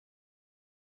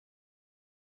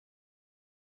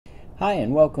Hi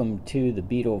and welcome to the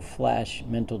Beetle Flash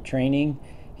mental training.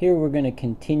 Here we're going to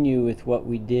continue with what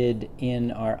we did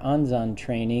in our Anzan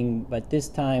training, but this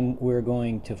time we're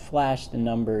going to flash the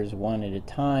numbers one at a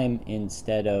time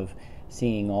instead of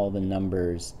seeing all the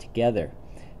numbers together.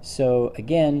 So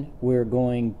again, we're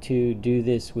going to do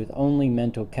this with only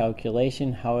mental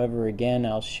calculation. However, again,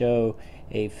 I'll show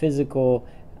a physical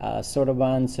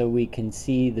soroban so we can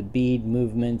see the bead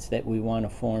movements that we want to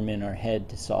form in our head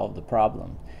to solve the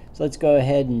problem. So let's go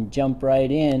ahead and jump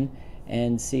right in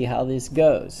and see how this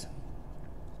goes.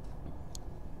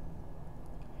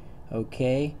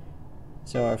 Okay,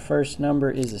 so our first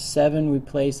number is a 7 we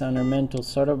place on our mental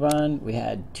soroban. We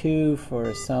had 2 for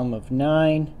a sum of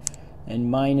 9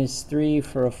 and minus 3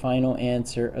 for a final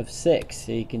answer of 6.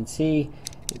 So you can see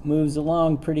it moves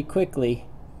along pretty quickly.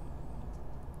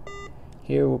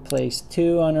 Here we'll place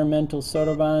 2 on our mental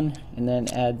soroban and then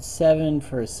add 7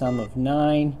 for a sum of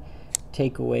 9.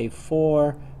 Take away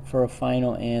 4 for a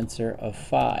final answer of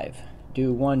 5.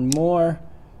 Do one more.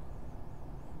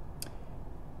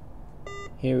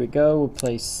 Here we go. We'll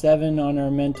place 7 on our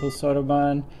mental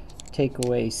soroban. Take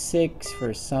away 6 for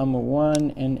a sum of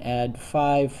 1 and add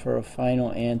 5 for a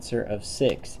final answer of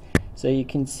 6. So you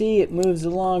can see it moves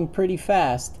along pretty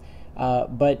fast,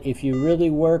 but if you really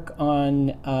work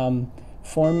on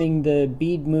forming the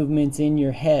bead movements in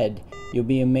your head, you'll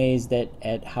be amazed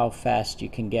at how fast you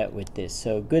can get with this.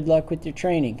 So good luck with your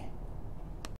training.